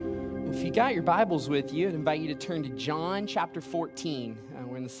If you got your Bibles with you, I'd invite you to turn to John chapter 14.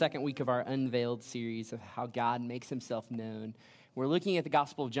 We're in the second week of our Unveiled series of how God makes himself known. We're looking at the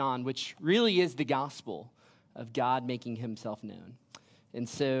Gospel of John, which really is the gospel of God making himself known. And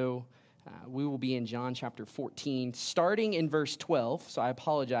so we will be in John chapter 14, starting in verse 12. So I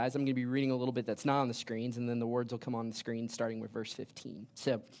apologize. I'm going to be reading a little bit that's not on the screens, and then the words will come on the screen starting with verse 15.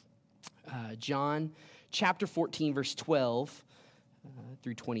 So John chapter 14, verse 12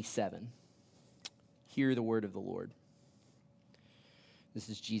 through 27. Hear the word of the Lord. This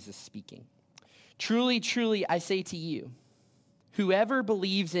is Jesus speaking. Truly, truly, I say to you, whoever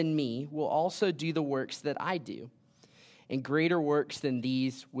believes in me will also do the works that I do, and greater works than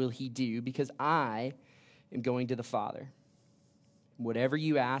these will he do, because I am going to the Father. Whatever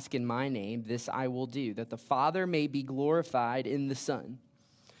you ask in my name, this I will do, that the Father may be glorified in the Son.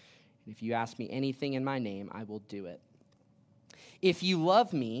 And if you ask me anything in my name, I will do it. If you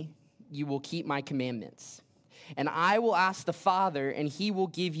love me, you will keep my commandments. And I will ask the Father, and he will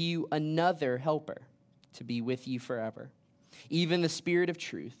give you another helper to be with you forever, even the Spirit of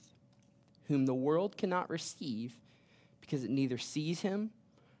truth, whom the world cannot receive because it neither sees him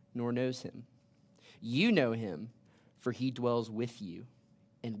nor knows him. You know him, for he dwells with you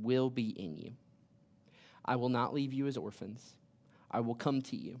and will be in you. I will not leave you as orphans. I will come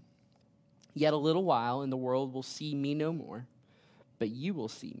to you. Yet a little while, and the world will see me no more, but you will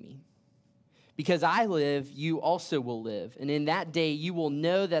see me. Because I live, you also will live. And in that day you will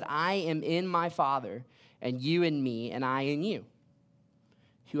know that I am in my Father, and you in me, and I in you.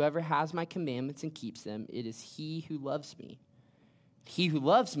 Whoever has my commandments and keeps them, it is he who loves me. He who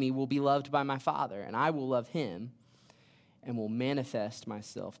loves me will be loved by my Father, and I will love him and will manifest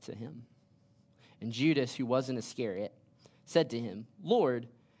myself to him. And Judas, who wasn't Iscariot, said to him, Lord,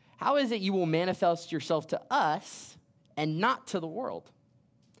 how is it you will manifest yourself to us and not to the world?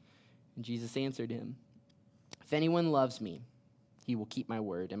 And Jesus answered him, if anyone loves me, he will keep my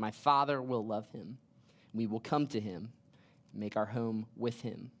word, and my Father will love him. We will come to him and make our home with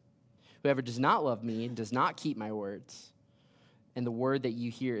him. Whoever does not love me does not keep my words, and the word that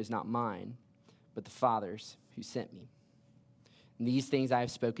you hear is not mine, but the Father's who sent me. And these things I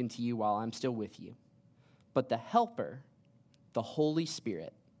have spoken to you while I'm still with you. But the Helper, the Holy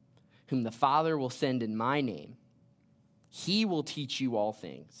Spirit, whom the Father will send in my name, he will teach you all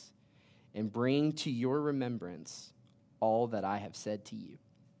things and bring to your remembrance all that I have said to you.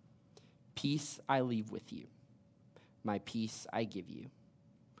 Peace I leave with you. My peace I give you.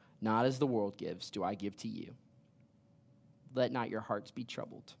 Not as the world gives do I give to you. Let not your hearts be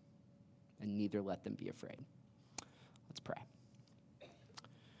troubled, and neither let them be afraid. Let's pray.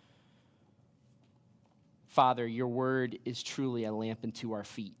 Father, your word is truly a lamp unto our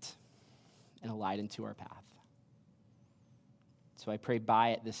feet and a light unto our path. So I pray by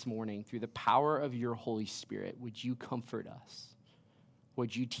it this morning, through the power of your Holy Spirit, would you comfort us?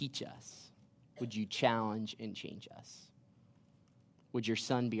 Would you teach us? Would you challenge and change us? Would your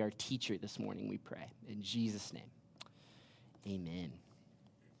Son be our teacher this morning, we pray. In Jesus' name, amen.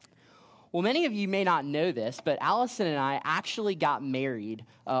 Well, many of you may not know this, but Allison and I actually got married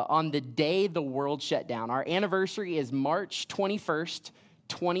on the day the world shut down. Our anniversary is March 21st,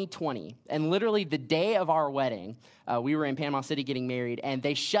 2020, and literally the day of our wedding, we were in Panama City getting married, and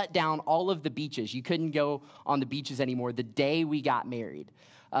they shut down all of the beaches. You couldn't go on the beaches anymore the day we got married.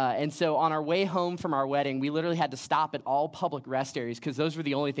 And so on our way home from our wedding, we literally had to stop at all public rest areas because those were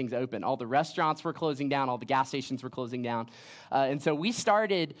the only things open. All the restaurants were closing down. All the gas stations were closing down. And so we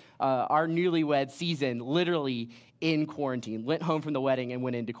started our newlywed season literally in quarantine, went home from the wedding and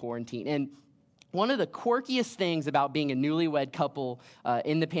went into quarantine. And one of the quirkiest things about being a newlywed couple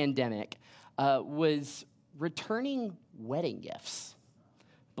in the pandemic was returning wedding gifts.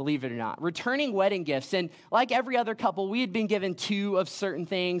 Believe it or not, returning wedding gifts. And like every other couple, we had been given two of certain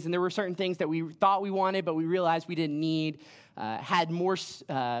things, and there were certain things that we thought we wanted, but we realized we didn't need, had more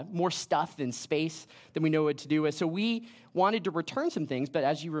stuff than space than we know what to do with. So we wanted to return some things, but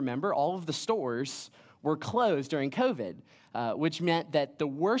as you remember, all of the stores were closed during COVID, which meant that the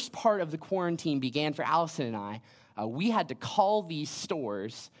worst part of the quarantine began for Allison and I. We had to call these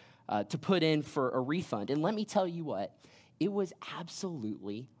stores to put in for a refund. And let me tell you what, it was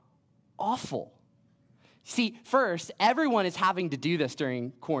absolutely awful. See, first, everyone is having to do this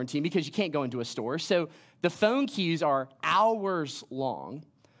during quarantine because you can't go into a store. So the phone queues are hours long.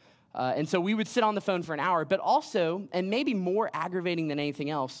 And so we would sit on the phone for an hour. But also, and maybe more aggravating than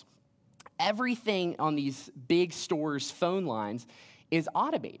anything else, everything on these big stores' phone lines is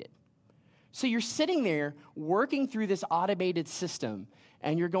automated. So you're sitting there working through this automated system,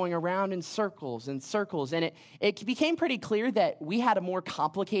 and you're going around in circles and circles. And it became pretty clear that we had a more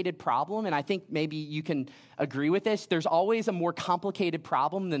complicated problem, and I think maybe you can agree with this. There's always a more complicated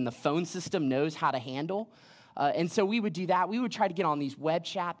problem than the phone system knows how to handle. And so we would do that. We would try to get on these web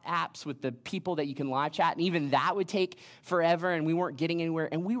chat apps with the people that you can live chat, and even that would take forever, and we weren't getting anywhere,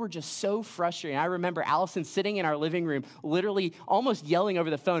 and we were just so frustrated. I remember Allison sitting in our living room, literally almost yelling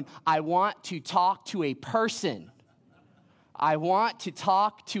over the phone, "I want to talk to a person. I want to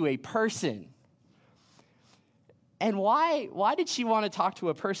talk to a person." And why did she want to talk to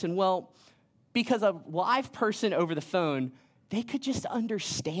a person? Well, because a live person over the phone, they could just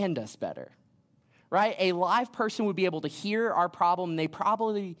understand us better. Right? A live person would be able to hear our problem. They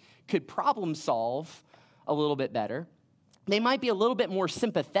probably could problem solve a little bit better. They might be a little bit more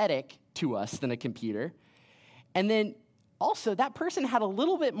sympathetic to us than a computer. And then also, that person had a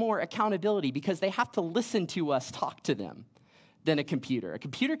little bit more accountability because they have to listen to us talk to them than a computer. A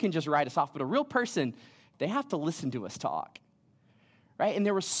computer can just write us off, but a real person, they have to listen to us talk. Right? And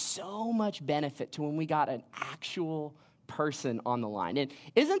there was so much benefit to when we got an actual person on the line. And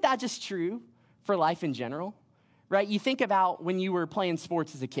isn't that just true for life in general, right? You think about when you were playing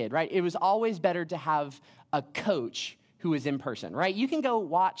sports as a kid, right? It was always better to have a coach who is in person, right? You can go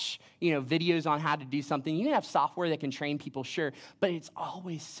watch, videos on how to do something. You can have software that can train people, sure, but it's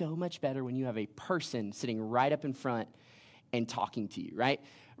always so much better when you have a person sitting right up in front and talking to you, right?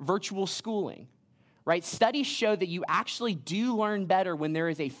 Virtual schooling, right? Studies show that you actually do learn better when there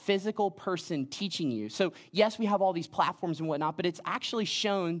is a physical person teaching you. So yes, we have all these platforms and whatnot, but it's actually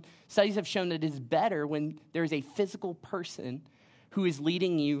shown, studies have shown that it is better when there's a physical person who is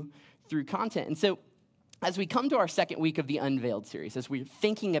leading you through content. And so as we come to our second week of the Unveiled series, as we're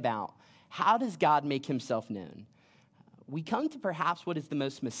thinking about how does God make himself known, we come to perhaps what is the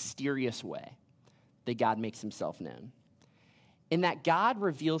most mysterious way that God makes himself known, in that God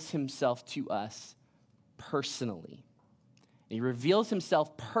reveals himself to us personally. And he reveals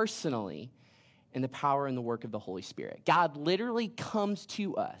himself personally in the power and the work of the Holy Spirit. God literally comes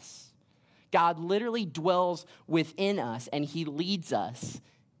to us. God literally dwells within us, and he leads us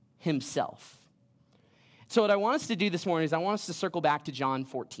himself. So what I want us to do this morning is I want us to circle back to John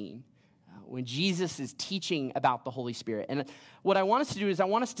 14, when Jesus is teaching about the Holy Spirit. And what I want us to do is I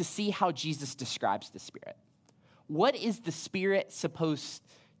want us to see how Jesus describes the Spirit. What is the Spirit supposed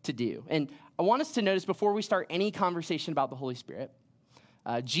to do? And I want us to notice before we start any conversation about the Holy Spirit,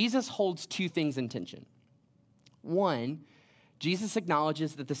 Jesus holds two things in tension. One, Jesus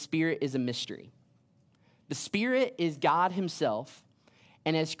acknowledges that the Spirit is a mystery. The Spirit is God himself,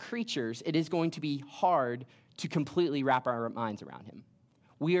 and as creatures, it is going to be hard to completely wrap our minds around him.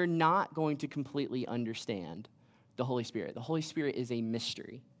 We are not going to completely understand the Holy Spirit. The Holy Spirit is a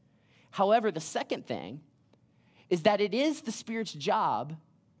mystery. However, the second thing is that it is the Spirit's job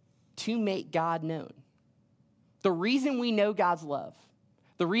to make God known. The reason we know God's love,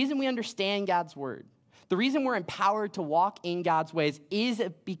 the reason we understand God's word, the reason we're empowered to walk in God's ways is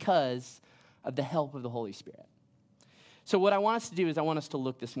because of the help of the Holy Spirit. So what I want us to do is I want us to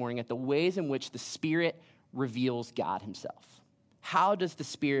look this morning at the ways in which the Spirit reveals God himself. How does the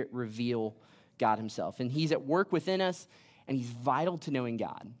Spirit reveal God himself? And he's at work within us, and he's vital to knowing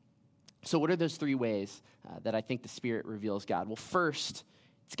God. So what are those three ways that I think the Spirit reveals God? Well, first,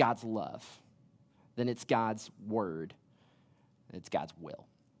 it's God's love. Then it's God's word. And it's God's will.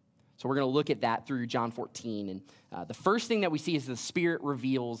 So we're going to look at that through John 14. And the first thing that we see is the Spirit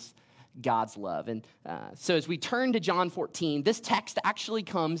reveals God's love. And so as we turn to John 14, this text actually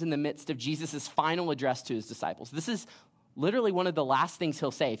comes in the midst of Jesus' final address to his disciples. This is literally one of the last things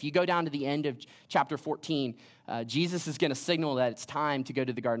he'll say. If you go down to the end of chapter 14, Jesus is going to signal that it's time to go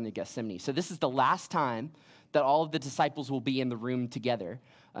to the Garden of Gethsemane. So this is the last time that all of the disciples will be in the room together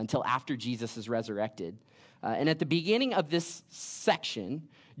until after Jesus is resurrected. And at the beginning of this section,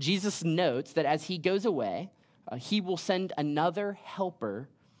 Jesus notes that as he goes away, he will send another helper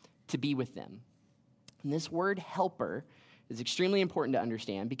to be with them. And this word helper is extremely important to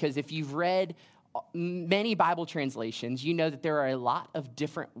understand because if you've read many Bible translations, you know that there are a lot of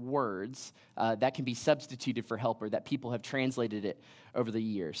different words that can be substituted for helper that people have translated it over the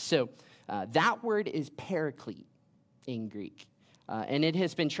years. So that word is paraclete in Greek. And it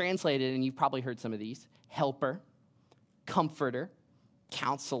has been translated, and you've probably heard some of these, helper, comforter,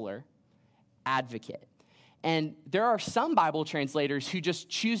 counselor, advocate. And there are some Bible translators who just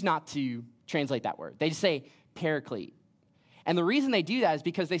choose not to translate that word. They just say paraclete. And the reason they do that is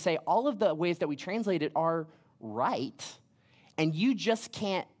because they say all of the ways that we translate it are right, and you just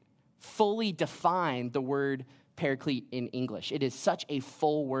can't fully define the word paraclete in English. It is such a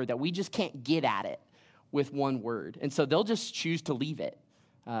full word that we just can't get at it with one word. And so they'll just choose to leave it,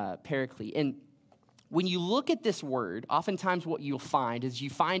 paraclete. And when you look at this word, oftentimes what you'll find is you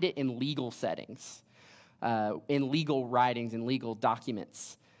find it in legal settings, in legal writings, in legal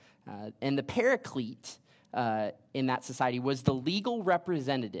documents. And the paraclete in that society was the legal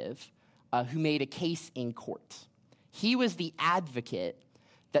representative who made a case in court. He was the advocate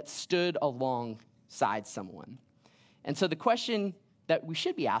that stood alongside someone. And so the question that we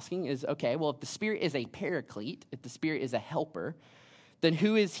should be asking is, okay, well, if the Spirit is a paraclete, if the Spirit is a helper, then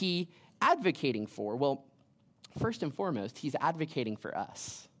who is he advocating for? Well, first and foremost, he's advocating for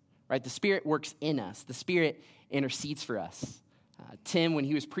us, right? The Spirit works in us. The Spirit intercedes for us. Tim, when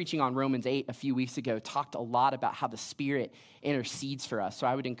he was preaching on Romans 8 a few weeks ago, talked a lot about how the Spirit intercedes for us. So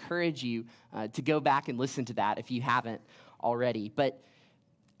I would encourage you to go back and listen to that if you haven't already. But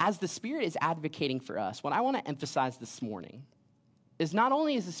as the Spirit is advocating for us, what I want to emphasize this morning is not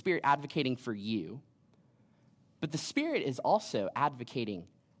only is the Spirit advocating for you, but the Spirit is also advocating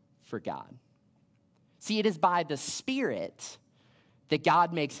for God. See, it is by the Spirit that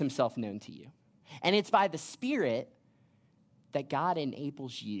God makes himself known to you. And it's by the Spirit that God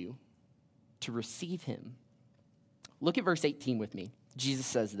enables you to receive him. Look at verse 18 with me. Jesus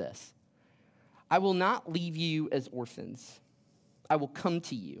says this, I will not leave you as orphans. I will come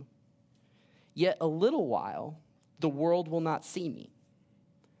to you. Yet a little while, the world will not see me,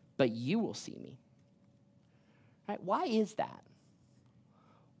 but you will see me. Right? Why is that?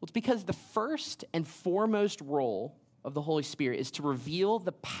 Well, it's because the first and foremost role of the Holy Spirit is to reveal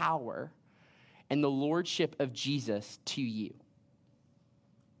the power and the lordship of Jesus to you.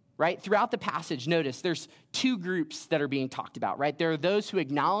 Right? Throughout the passage, notice there's two groups that are being talked about, right? There are those who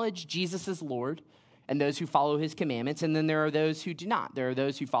acknowledge Jesus as Lord and those who follow his commandments, and then there are those who do not. There are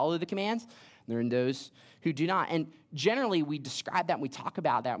those who follow the commands, and there are those who do not. And generally, we describe that and we talk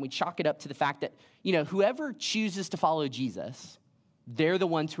about that and we chalk it up to the fact that, whoever chooses to follow Jesus, they're the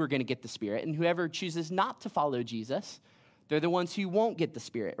ones who are going to get the Spirit, and whoever chooses not to follow Jesus, they're the ones who won't get the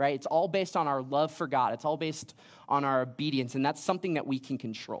Spirit, right? It's all based on our love for God. It's all based on our obedience, and that's something that we can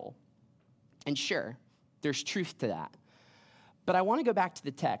control. And sure, there's truth to that. But I want to go back to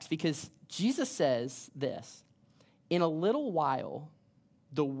the text because Jesus says this, in a little while,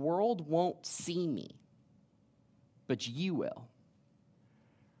 the world won't see me, but you will.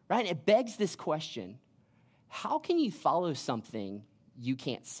 Right? It begs this question, how can you follow something you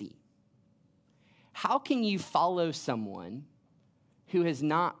can't see? How can you follow someone who has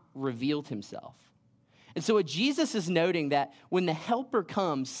not revealed himself? And so what Jesus is noting that when the helper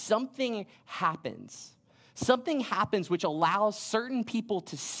comes, something happens. Something happens which allows certain people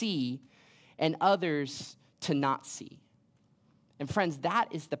to see and others to not see. And friends, that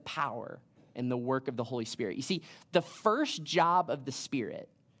is the power and the work of the Holy Spirit. You see, the first job of the Spirit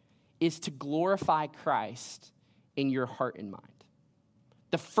is to glorify Christ in your heart and mind.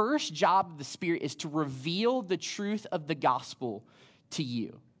 The first job of the Spirit is to reveal the truth of the gospel to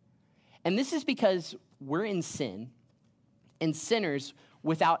you. And this is because we're in sin, and sinners,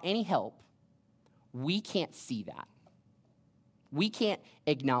 without any help, we can't see that. We can't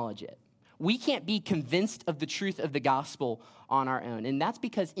acknowledge it. We can't be convinced of the truth of the gospel on our own. And that's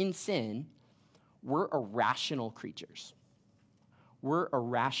because in sin, we're irrational creatures. We're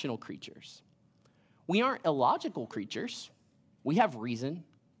irrational creatures. We aren't illogical creatures. We have reason.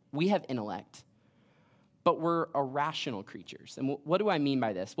 We have intellect. But we're irrational creatures. And what do I mean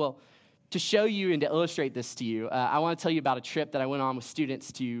by this? Well, to show you and to illustrate this to you, I want to tell you about a trip that I went on with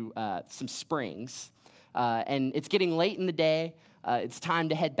students to some springs. And it's getting late in the day. It's time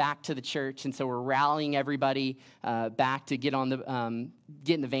to head back to the church. And so we're rallying everybody back to get in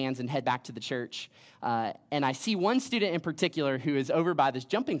the vans and head back to the church. And I see one student in particular who is over by this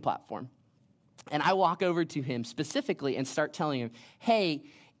jumping platform. And I walk over to him specifically and start telling him, hey,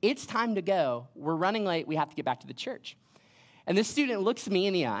 it's time to go. We're running late. We have to get back to the church. And this student looks me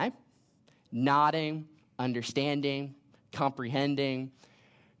in the eye, nodding, understanding, comprehending,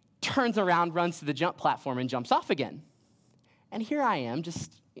 turns around, runs to the jump platform, and jumps off again. And here I am,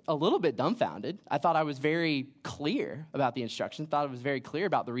 just a little bit dumbfounded. I thought I was very clear about the instructions, thought I was very clear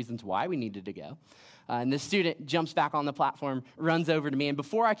about the reasons why we needed to go. And the student jumps back on the platform, runs over to me, and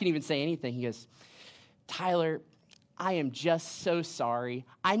before I can even say anything, he goes, Tyler, I am just so sorry.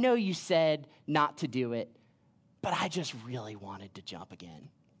 I know you said not to do it, but I just really wanted to jump again.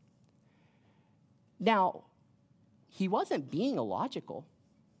 Now, he wasn't being illogical.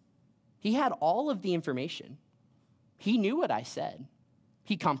 He had all of the information. He knew what I said.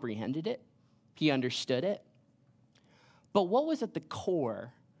 He comprehended it. He understood it. But what was at the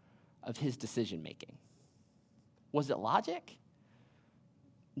core of his decision-making? Was it logic?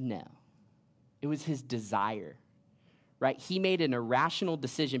 No. It was his desire, right? He made an irrational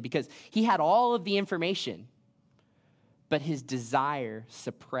decision because he had all of the information, but his desire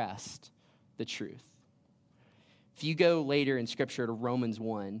suppressed the truth. If you go later in Scripture to Romans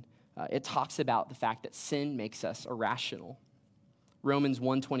 1, it talks about the fact that sin makes us irrational. Romans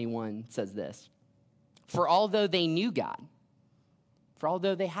 1:21 says this, "For although they knew God, for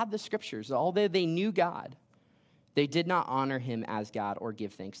although they had the Scriptures, although they knew God, they did not honor him as God or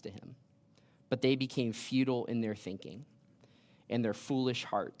give thanks to him. But they became futile in their thinking, and their foolish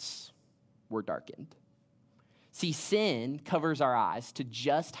hearts were darkened." See, sin covers our eyes to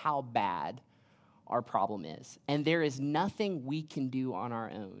just how bad our problem is. And there is nothing we can do on our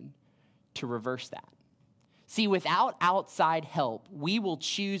own to reverse that. See, without outside help, we will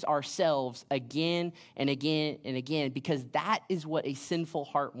choose ourselves again and again and again because that is what a sinful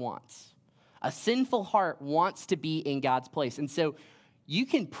heart wants. A sinful heart wants to be in God's place. And so you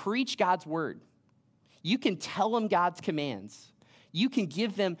can preach God's word. You can tell them God's commands. You can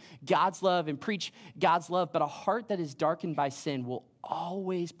give them God's love and preach God's love, but a heart that is darkened by sin will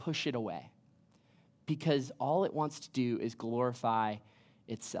always push it away because all it wants to do is glorify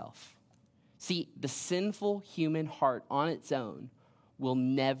itself. See, the sinful human heart on its own will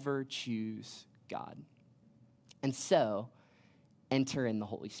never choose God. And so, enter in the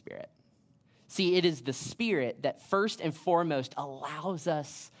Holy Spirit. See, it is the Spirit that first and foremost allows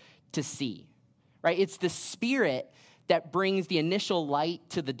us to see, right? It's the Spirit that brings the initial light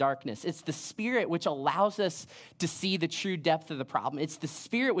to the darkness. It's the Spirit which allows us to see the true depth of the problem. It's the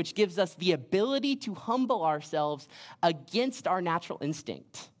Spirit which gives us the ability to humble ourselves against our natural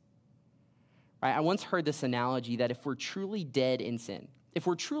instinct. Right? I once heard this analogy that if we're truly dead in sin,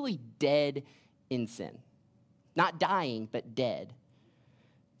 not dying, but dead,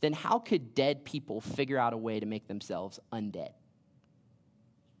 then how could dead people figure out a way to make themselves undead?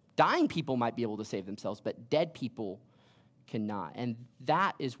 Dying people might be able to save themselves, but dead people cannot. And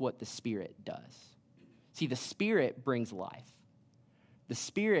that is what the Spirit does. See, the Spirit brings life. The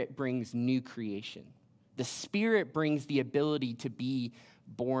Spirit brings new creation. The Spirit brings the ability to be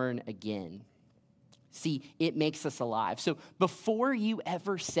born again. See, it makes us alive. So before you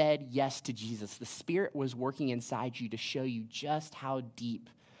ever said yes to Jesus, the Spirit was working inside you to show you just how deep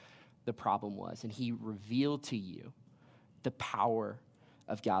the problem was. And he revealed to you the power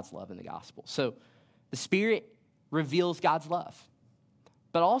of God's love in the gospel. So the Spirit reveals God's love,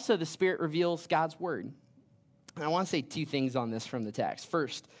 but also the Spirit reveals God's word. And I want to say two things on this from the text.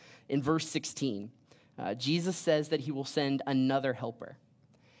 First, in verse 16, Jesus says that he will send another helper.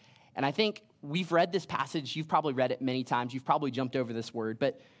 And I think we've read this passage. You've probably read it many times. You've probably jumped over this word.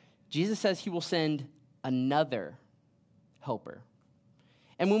 But Jesus says he will send another helper.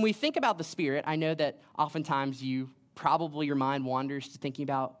 And when we think about the Spirit, I know that oftentimes your mind wanders to thinking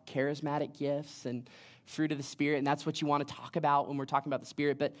about charismatic gifts and fruit of the Spirit, and that's what you want to talk about when we're talking about the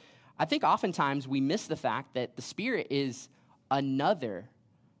Spirit. But I think oftentimes we miss the fact that the Spirit is another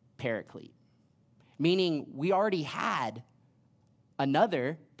paraclete, meaning we already had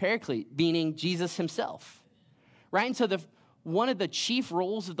another paraclete, meaning Jesus himself, right? And so one of the chief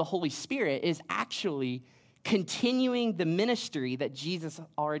roles of the Holy Spirit is actually continuing the ministry that Jesus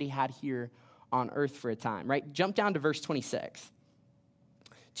already had here on earth for a time, right? Jump down to verse 26.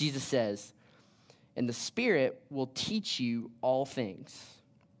 Jesus says, "And the Spirit will teach you all things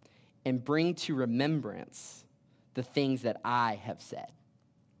and bring to remembrance the things that I have said."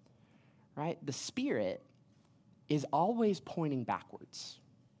 Right? The Spirit is always pointing backwards.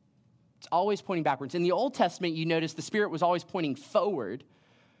 It's always pointing backwards. In the Old Testament, you notice the Spirit was always pointing forward,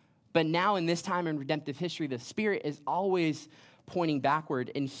 but now in this time in redemptive history, the Spirit is always pointing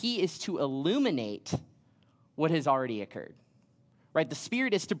backward, and he is to illuminate what has already occurred, right? The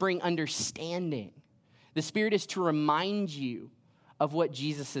Spirit is to bring understanding. The Spirit is to remind you of what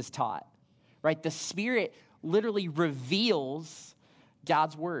Jesus has taught, right? The Spirit literally reveals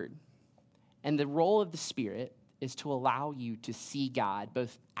God's word, and the role of the Spirit is to allow you to see God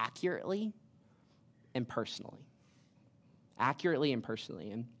both accurately and personally. Accurately and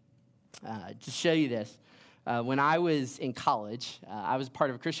personally. And to show you this, when I was in college, I was part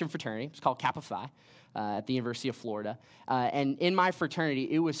of a Christian fraternity. It's called Kappa Phi at the University of Florida. And in my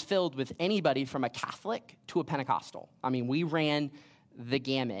fraternity, it was filled with anybody from a Catholic to a Pentecostal. I mean, we ran the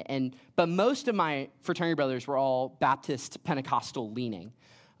gamut. But most of my fraternity brothers were all Baptist Pentecostal leaning,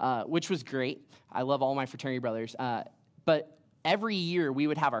 which was great. I love all my fraternity brothers. But every year, we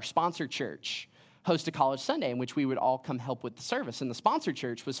would have our sponsor church host a college Sunday in which we would all come help with the service. And the sponsor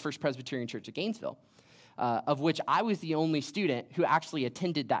church was First Presbyterian Church of Gainesville, of which I was the only student who actually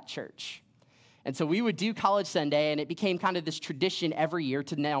attended that church. And so we would do College Sunday, and it became kind of this tradition every year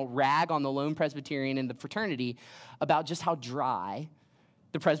to now rag on the lone Presbyterian and the fraternity about just how dry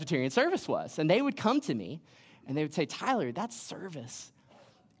the Presbyterian service was. And they would come to me, and they would say, Tyler, that service,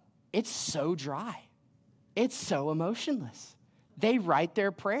 it's so dry. It's so emotionless. They write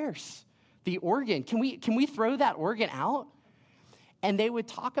their prayers. The organ, can we throw that organ out? And they would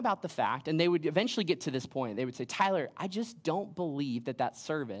talk about the fact, and they would eventually get to this point. They would say, Tyler, I just don't believe that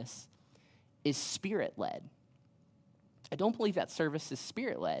service is spirit-led. I don't believe that service is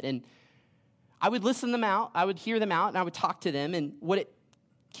spirit-led. And I would listen them out, I would hear them out, and I would talk to them. And what it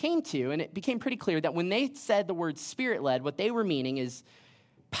came to, and it became pretty clear that when they said the word spirit-led, what they were meaning is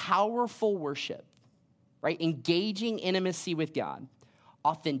powerful worship, right? Engaging intimacy with God,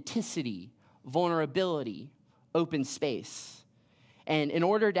 authenticity, vulnerability, open space. And in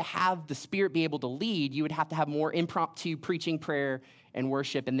order to have the Spirit be able to lead, you would have to have more impromptu preaching, prayer, and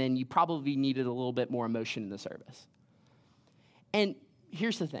worship, and then you probably needed a little bit more emotion in the service. And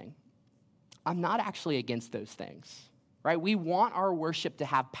here's the thing. I'm not actually against those things, right? We want our worship to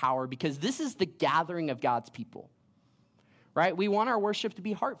have power because this is the gathering of God's people, right? We want our worship to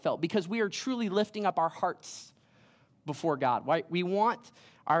be heartfelt because we are truly lifting up our hearts before God, right? We want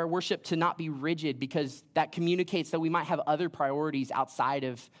our worship to not be rigid because that communicates that we might have other priorities outside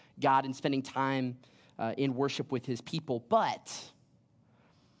of God and spending time in worship with his people. But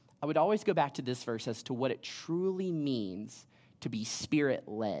I would always go back to this verse as to what it truly means to be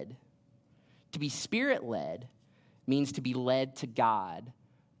Spirit-led. To be Spirit-led means to be led to God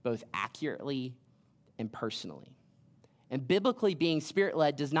both accurately and personally. And biblically, being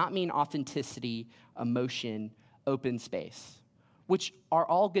Spirit-led does not mean authenticity, emotion, open space, which are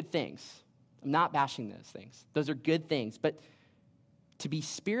all good things. I'm not bashing those things. Those are good things. But to be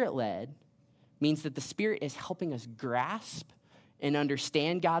Spirit-led means that the Spirit is helping us grasp and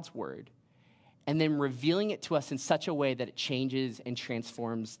understand God's word and then revealing it to us in such a way that it changes and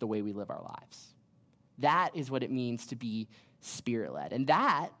transforms the way we live our lives. That is what it means to be Spirit-led. And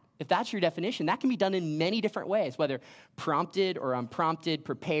that, if that's your definition, that can be done in many different ways, whether prompted or unprompted,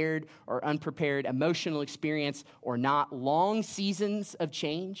 prepared or unprepared, emotional experience or not, long seasons of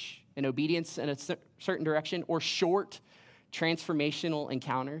change and obedience in a certain direction, or short transformational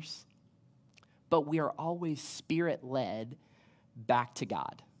encounters. But we are always Spirit-led back to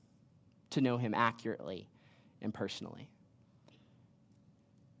God to know him accurately and personally.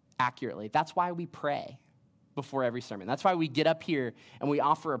 Accurately. That's why we pray before every sermon. That's why we get up here and we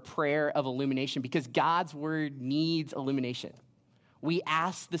offer a prayer of illumination, because God's word needs illumination. We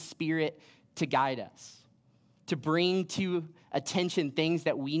ask the Spirit to guide us, to bring to attention things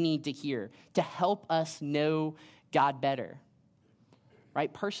that we need to hear, to help us know God better,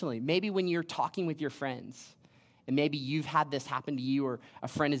 right? Personally, maybe when you're talking with your friends, and maybe you've had this happen to you or a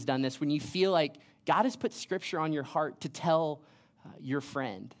friend has done this, when you feel like God has put scripture on your heart to tell your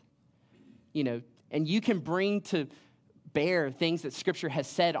friend, and you can bring to bear things that scripture has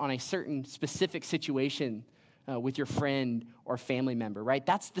said on a certain specific situation with your friend or family member, right?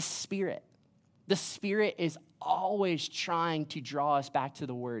 That's the Spirit. The Spirit is always trying to draw us back to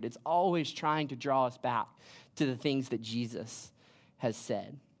the word. It's always trying to draw us back to the things that Jesus has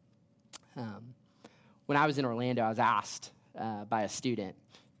said. When I was in Orlando, I was asked by a student,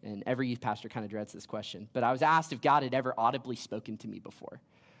 and every youth pastor kind of dreads this question, but I was asked if God had ever audibly spoken to me before.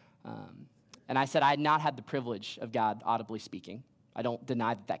 And I said I had not had the privilege of God audibly speaking. I don't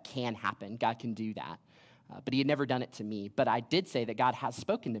deny that can happen. God can do that. But he had never done it to me. But I did say that God has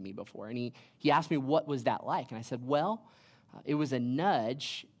spoken to me before. And he asked me, what was that like? And I said, well, it was a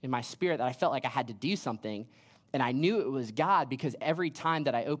nudge in my spirit that I felt like I had to do something. And I knew it was God because every time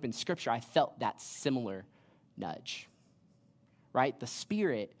that I opened scripture, I felt that similar nudge, right? The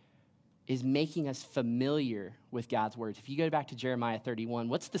Spirit is making us familiar with God's words. If you go back to Jeremiah 31,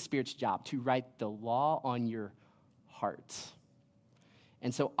 what's the Spirit's job? To write the law on your hearts.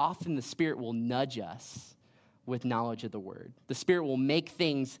 And so often the Spirit will nudge us with knowledge of the word. The Spirit will make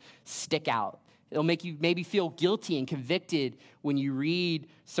things stick out. It'll make you maybe feel guilty and convicted when you read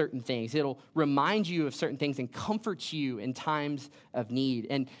certain things. It'll remind you of certain things and comfort you in times of need.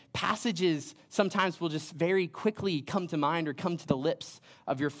 And passages sometimes will just very quickly come to mind or come to the lips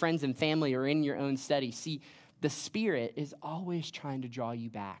of your friends and family or in your own study. See, the Spirit is always trying to draw you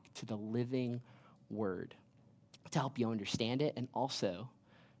back to the living word to help you understand it and also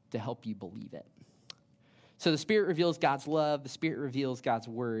to help you believe it. So the Spirit reveals God's love, the Spirit reveals God's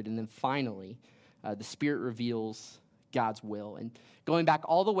word, and then finally, the Spirit reveals God's will. And going back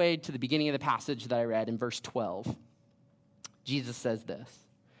all the way to the beginning of the passage that I read in verse 12, Jesus says this: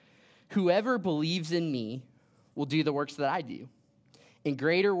 "Whoever believes in me will do the works that I do, And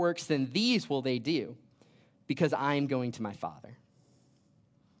greater works than these will they do, because I am going to my Father.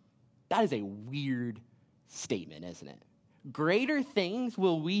 That is a weird statement, isn't it? Greater things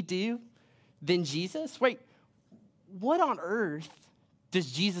will we do than Jesus? Wait, what on earth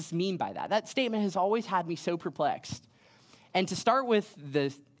does Jesus mean by that? That statement has always had me so perplexed. And to start with,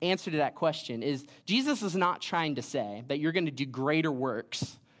 the answer to that question is Jesus is not trying to say that you're going to do greater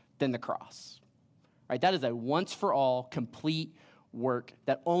works than the cross. Right? That is a once-for-all, complete work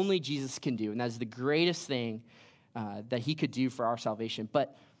that only Jesus can do, and that is the greatest thing that he could do for our salvation.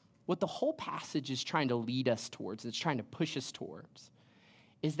 But what the whole passage is trying to lead us towards, it's trying to push us towards,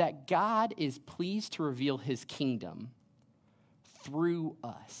 is that God is pleased to reveal his kingdom through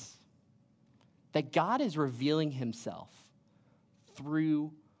us. That God is revealing himself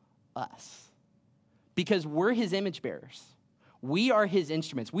through us. Because we're his image bearers. We are his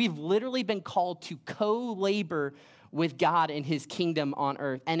instruments. We've literally been called to co-labor with God in his kingdom on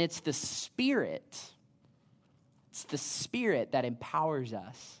earth. And it's the Spirit that empowers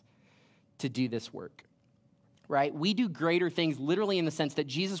us to do this work, right? We do greater things literally in the sense that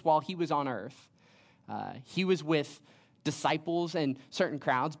Jesus, while he was on earth, he was with disciples and certain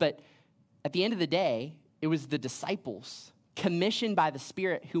crowds, but at the end of the day, it was the disciples commissioned by the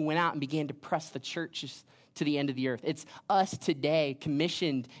Spirit who went out and began to press the churches to the end of the earth. It's us today,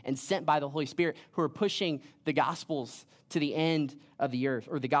 commissioned and sent by the Holy Spirit, who are pushing the gospels to the end of the earth,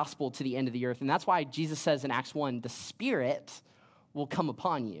 or the gospel to the end of the earth. And that's why Jesus says in Acts 1, the Spirit will come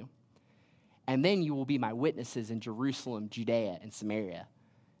upon you, and then you will be my witnesses in Jerusalem, Judea, and Samaria,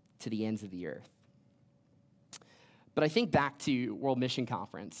 to the ends of the earth. But I think back to World Mission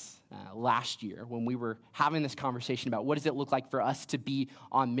Conference last year when we were having this conversation about what does it look like for us to be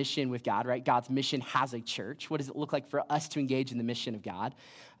on mission with God, right? God's mission has a church. What does it look like for us to engage in the mission of God?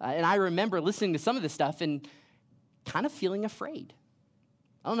 And I remember listening to some of this stuff and kind of feeling afraid.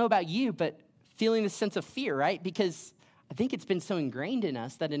 I don't know about you, but feeling this sense of fear, right? Because I think it's been so ingrained in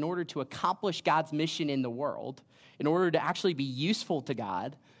us that in order to accomplish God's mission in the world, in order to actually be useful to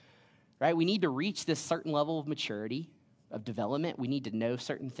God, right, we need to reach this certain level of maturity, of development. We need to know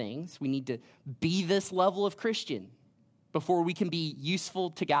certain things. We need to be this level of Christian before we can be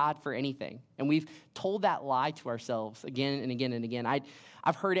useful to God for anything. And we've told that lie to ourselves again and again and again.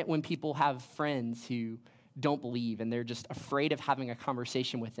 I've heard it when people have friends who don't believe and they're just afraid of having a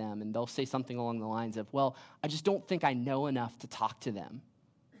conversation with them, and they'll say something along the lines of, well, I just don't think I know enough to talk to them.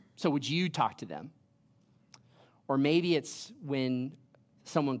 So would you talk to them? Or maybe it's when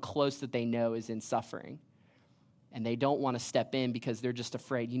someone close that they know is in suffering and they don't want to step in because they're just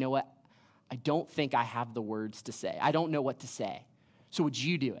afraid. You know what? I don't think I have the words to say. I don't know what to say. So would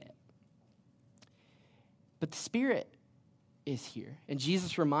you do it? But the Spirit is here. And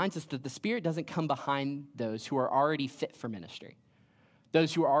Jesus reminds us that the Spirit doesn't come behind those who are already fit for ministry,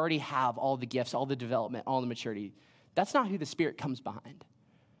 those who already have all the gifts, all the development, all the maturity. That's not who the Spirit comes behind.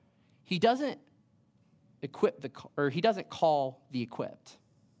 He doesn't he doesn't call the equipped,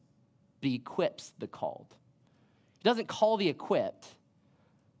 but he equips the called. He doesn't call the equipped,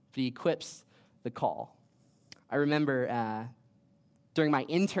 but he equips the call. I remember during my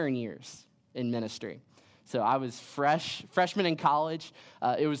intern years in ministry, so I was freshman in college.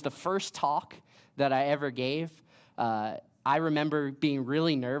 It was the first talk that I ever gave. I remember being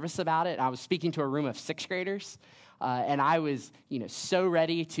really nervous about it. I was speaking to a room of sixth graders. And I was, so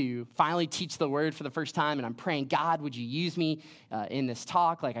ready to finally teach the word for the first time. And I'm praying, God, would you use me in this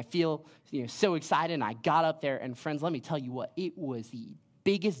talk? Like, I feel, so excited. And I got up there, and friends, let me tell you what, it was the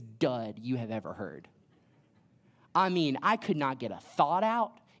biggest dud you have ever heard. I mean, I could not get a thought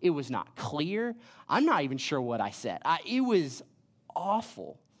out. It was not clear. I'm not even sure what I said. It was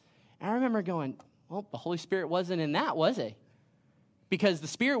awful. And I remember going, well, the Holy Spirit wasn't in that, was he? Because the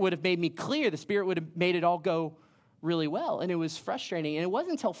Spirit would have made me clear. The Spirit would have made it all go really well, and it was frustrating. And it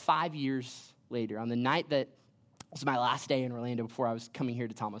wasn't until 5 years later, on the night that was my last day in Orlando before I was coming here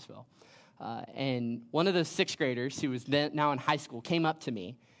to Thomasville, and one of those sixth graders who was now in high school came up to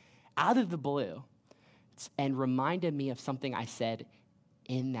me out of the blue and reminded me of something I said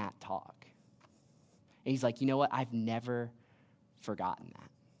in that talk. And he's like, you know what? I've never forgotten that.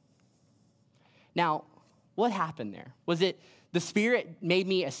 Now, what happened there? Was it the Spirit made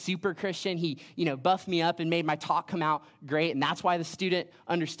me a super Christian? He, buffed me up and made my talk come out great, and that's why the student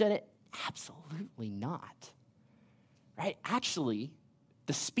understood it? Absolutely not. Right? Actually,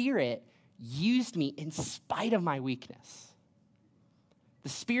 the Spirit used me in spite of my weakness. The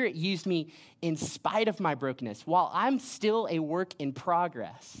Spirit used me in spite of my brokenness. While I'm still a work in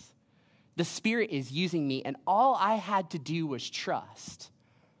progress, the Spirit is using me, and all I had to do was trust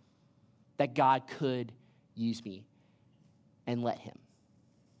that God could use me and let him.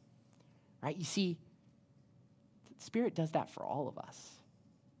 right? You see, the Spirit does that for all of us.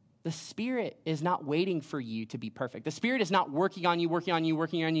 The Spirit is not waiting for you to be perfect. The Spirit is not working on you,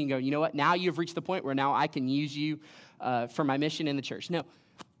 and go, you know what? Now you've reached the point where now I can use you for my mission in the church. No,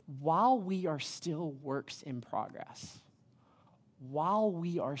 while we are still works in progress, while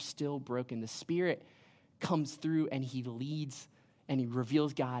we are still broken, the Spirit comes through and he leads and he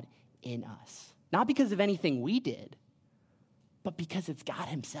reveals God in us. Not because of anything we did, but because it's God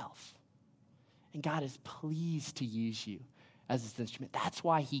himself. And God is pleased to use you as his instrument. That's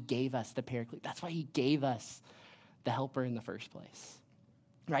why he gave us the Paraclete. That's why he gave us the helper in the first place.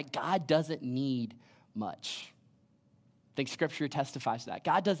 Right? God doesn't need much. I think Scripture testifies to that.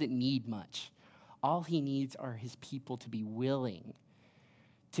 God doesn't need much. All he needs are his people to be willing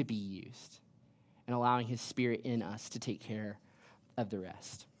to be used and allowing his Spirit in us to take care of the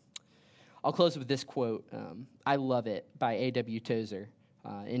rest. I'll close with this quote. I love it, by A.W. Tozer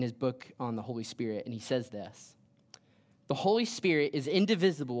in his book on the Holy Spirit, and he says this: "The Holy Spirit is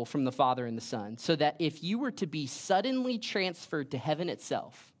indivisible from the Father and the Son, so that if you were to be suddenly transferred to heaven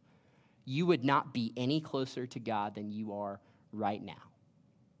itself, you would not be any closer to God than you are right now,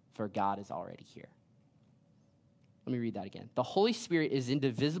 for God is already here." Let me read that again. "The Holy Spirit is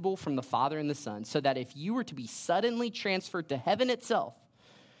indivisible from the Father and the Son, so that if you were to be suddenly transferred to heaven itself,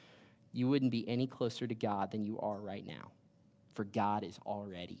 you wouldn't be any closer to God than you are right now, for God is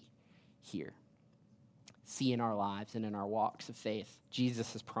already here." See, in our lives and in our walks of faith,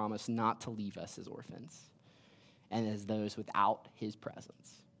 Jesus has promised not to leave us as orphans and as those without his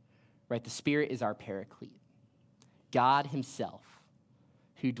presence. Right? The Spirit is our Paraclete, God himself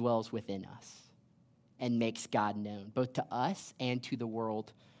who dwells within us and makes God known, both to us and to the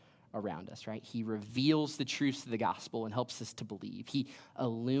world around us, right? He reveals the truths of the gospel and helps us to believe. He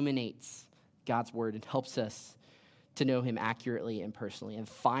illuminates God's word and helps us to know him accurately and personally. And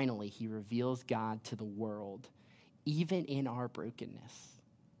finally, he reveals God to the world, even in our brokenness,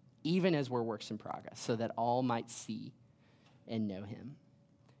 even as we're works in progress, so that all might see and know him.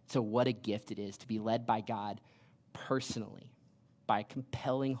 So what a gift it is to be led by God personally, by a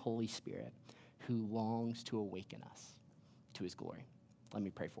compelling Holy Spirit who longs to awaken us to his glory. Let me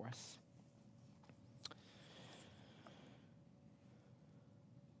pray for us.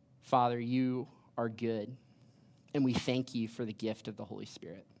 Father, you are good, and we thank you for the gift of the Holy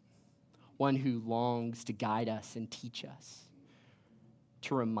Spirit, one who longs to guide us and teach us,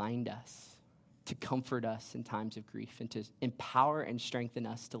 to remind us, to comfort us in times of grief, and to empower and strengthen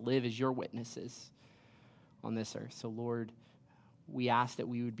us to live as your witnesses on this earth. So, Lord, we ask that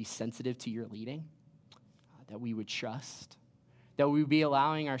we would be sensitive to your leading, that we would trust, that we would be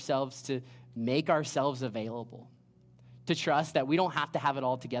allowing ourselves to make ourselves available, to trust that we don't have to have it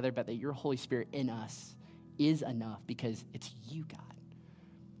all together, but that your Holy Spirit in us is enough because it's you, God,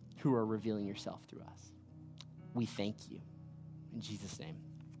 who are revealing yourself through us. We thank you. In Jesus' name,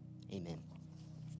 amen.